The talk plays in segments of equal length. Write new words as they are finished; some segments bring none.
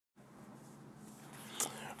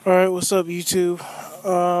Alright, what's up, YouTube?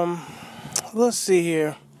 Let's see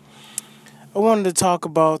here. I wanted to talk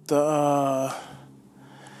about the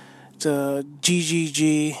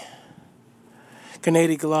GGG,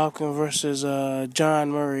 Gennady Golovkin versus John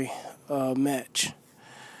Murray match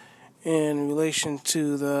in relation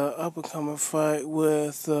to the up-and-coming fight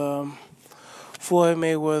with Floyd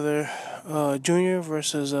Mayweather Jr.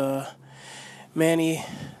 versus Manny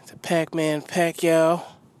the Pac-Man Pacquiao.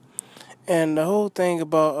 And the whole thing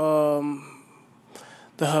about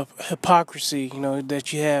the hypocrisy,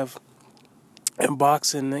 that you have in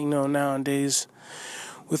boxing, nowadays,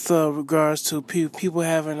 with regards to people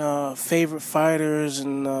having favorite fighters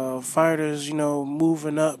and fighters,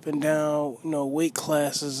 moving up and down, weight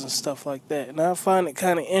classes and stuff like that. And I find it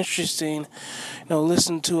kind of interesting,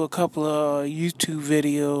 listen to a couple of YouTube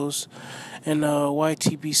videos and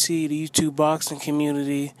YTBC, the YouTube boxing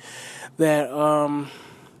community, that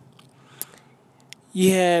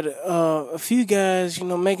you had a few guys,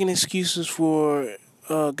 making excuses for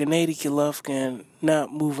Gennady Golovkin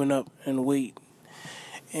not moving up in weight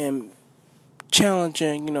and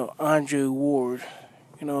challenging, Andre Ward.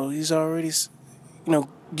 He's already,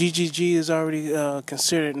 GGG is already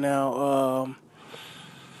considered now.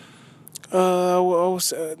 I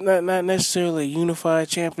was not necessarily a unified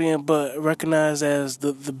champion, but recognized as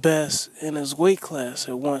the best in his weight class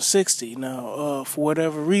at 160. Now, for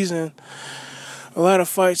whatever reason, a lot of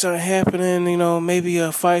fights aren't happening,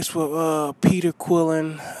 maybe fights with Peter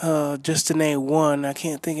Quillen, just to name one. I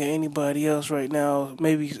can't think of anybody else right now.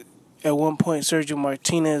 Maybe at one point Sergio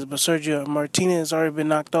Martinez, but Sergio Martinez has already been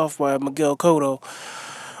knocked off by Miguel Cotto,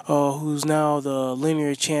 who's now the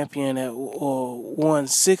linear champion at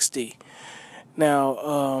 160. Now,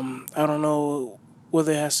 I don't know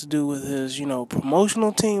whether it has to do with his,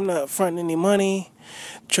 promotional team not fronting any money,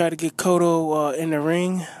 try to get Cotto in the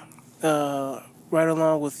ring, right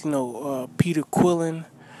along with, Peter Quillen.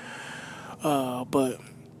 But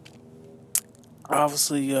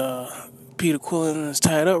obviously, Peter Quillen is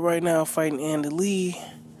tied up right now fighting Andy Lee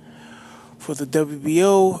for the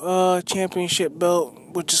WBO championship belt,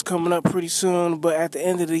 which is coming up pretty soon. But at the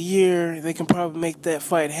end of the year, they can probably make that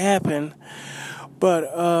fight happen. But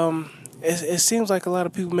it seems like a lot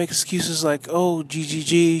of people make excuses like, oh,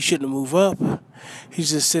 GGG shouldn't move up. He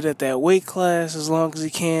just sit at that weight class as long as he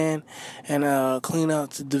can and clean out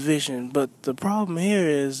the division. But the problem here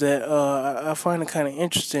is that I find it kind of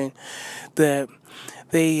interesting that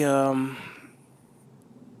they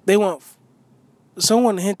want,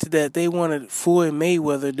 someone hinted that they wanted Floyd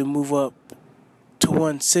Mayweather to move up to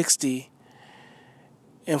 160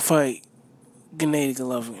 and fight Gennady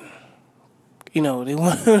Golovkin. They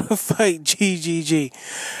want to fight GGG.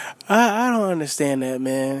 I don't understand that,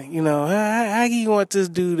 man. How do you want this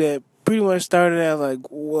dude that pretty much started at like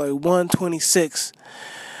 126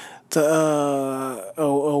 to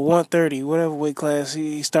or 130, whatever weight class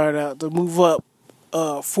he started out, to move up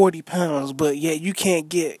 40 pounds, but yet you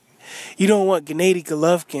don't want Gennady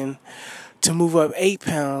Golovkin to move up 8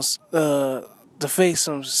 pounds to face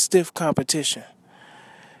some stiff competition.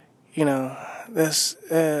 That's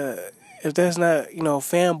if that's not,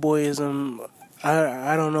 fanboyism,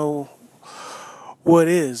 I don't know what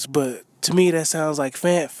is, but to me that sounds like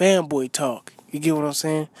fanboy talk. You get what I'm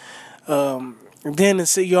saying? And then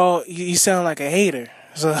you sound like a hater.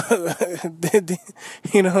 So at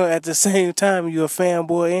the same time you're a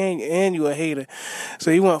fanboy and you're a hater.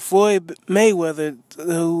 So you want Floyd Mayweather,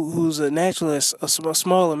 who's naturally a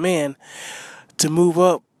smaller man, to move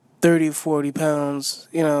up 30, 40 pounds,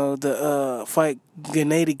 to fight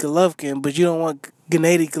Gennady Golovkin, but you don't want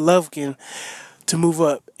Gennady Golovkin to move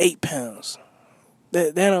up 8 pounds.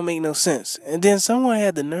 That don't make no sense. And then someone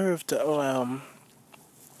had the nerve to,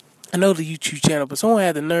 I know the YouTube channel, but someone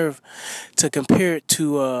had the nerve to compare it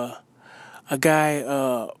to a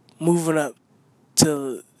guy moving up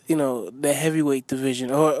to, the heavyweight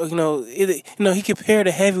division, or he compared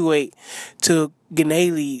the heavyweight to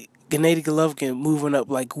Gennady Golovkin moving up.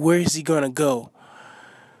 Like, where is he gonna go?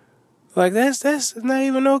 Like, that's not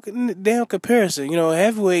even no damn comparison.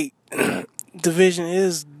 Heavyweight division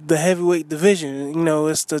is the heavyweight division.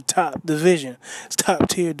 It's the top division. It's top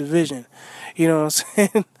tier division. You know what I'm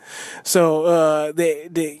saying? So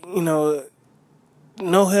they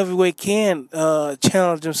no heavyweight can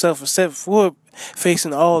challenge himself except for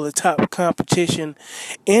facing all the top competition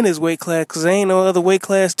in his weight class, because there ain't no other weight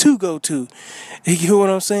class to go to. You get what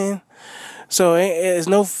I'm saying? So there's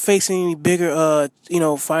no facing any bigger,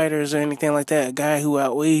 fighters or anything like that. A guy who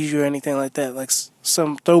outweighs you or anything like that, like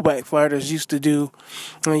some throwback fighters used to do.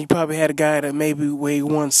 You probably had a guy that maybe weighed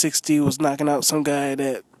 160 was knocking out some guy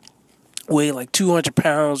that weigh like 200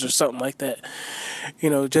 pounds or something like that.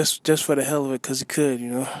 Just for the hell of it, because he could.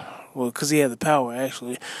 Well, because he had the power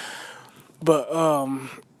actually. But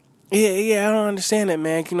yeah, I don't understand that,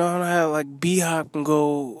 man. I don't know how like B-Hop can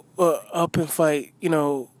go up and fight.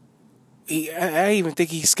 I even think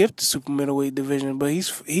he skipped the super middleweight division, but he's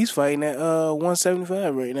fighting at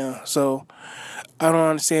 175 right now. So I don't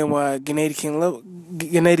understand why Gennady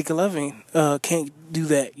Golovkin can't do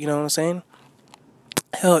that. You know what I'm saying?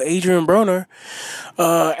 Hell, Adrian Broner,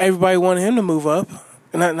 everybody wanted him to move up.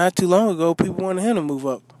 Not too long ago, people wanted him to move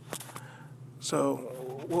up. So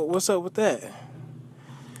what's up with that?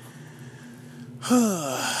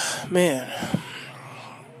 Man.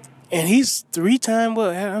 And he's 3-time,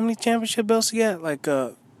 what? How many championship belts he got? Like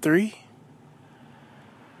 3?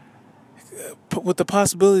 With the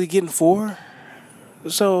possibility of getting 4?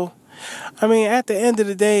 So, I mean, at the end of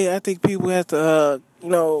the day, I think people have to,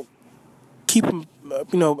 keep them,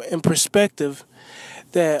 in perspective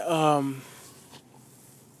that,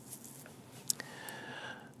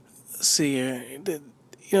 see here,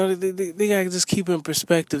 they gotta just keep in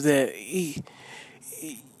perspective that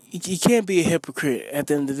you can't be a hypocrite at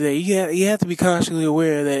the end of the day. You have to be consciously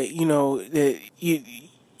aware that that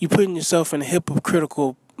you're putting yourself in a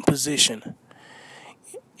hypocritical position,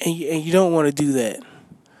 and you don't want to do that.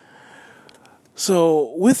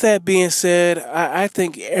 So with that being said, I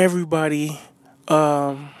think everybody,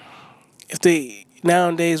 if they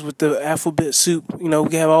nowadays with the alphabet soup, we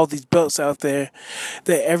have all these belts out there,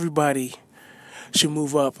 that everybody should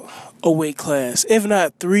move up a weight class, if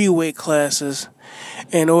not 3 weight classes,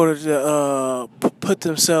 in order to put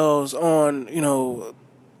themselves on,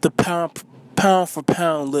 the pound for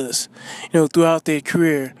pound list, throughout their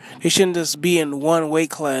career. They shouldn't just be in one weight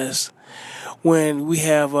class when we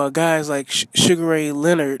have guys like Sugar Ray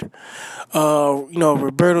Leonard,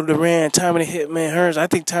 Roberto Duran, Tommy the Hitman Hearns. I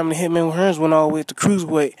think Tommy the Hitman Hearns went all the way to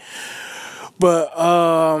cruiserweight. But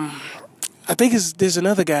I think there's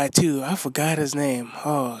another guy too. I forgot his name.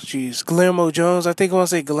 Oh, jeez. Guillermo Jones. I think I want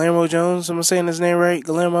to say Guillermo Jones. Am I saying his name right?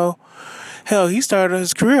 Guillermo. Hell, he started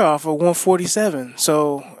his career off at 147.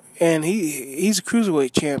 So, and he's a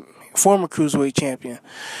cruiserweight champ, former cruiserweight champion.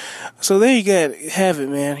 So there you have it,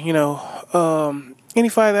 man. Any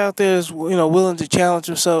fighter out there is willing to challenge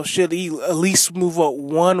himself should he at least move up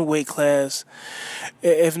 1 weight class,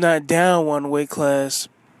 if not down 1 weight class,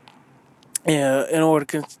 in order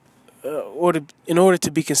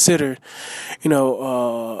to be considered,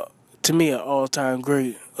 to me, an all-time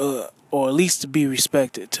great, or at least to be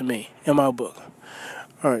respected to me in my book.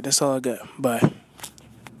 All right, that's all I got. Bye.